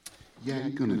Yeah,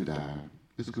 you're gonna die.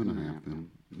 It's gonna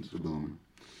happen. It's a bummer.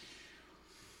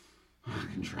 I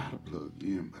can try to plug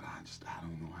you in, but I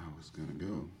don't know how it's gonna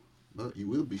go. But you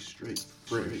will be straight,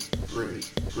 fresh, fresh,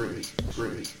 fresh,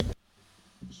 fresh.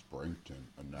 Springton,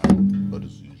 a noun, a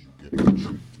disease you get from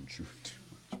chewing too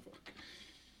much.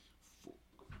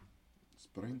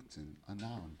 Springton, a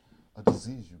noun, a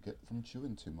disease you get from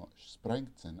chewing too much.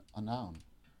 Springton, a noun,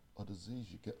 a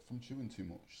disease you get from chewing too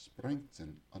much.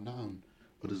 Springton, a noun,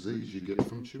 a disease you get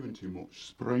from chewing too much.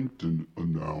 Springton, a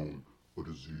noun, a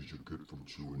disease you get from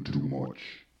chewing too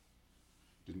much.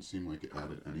 Didn't seem like it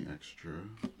added any extra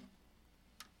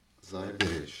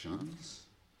citations,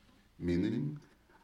 meaning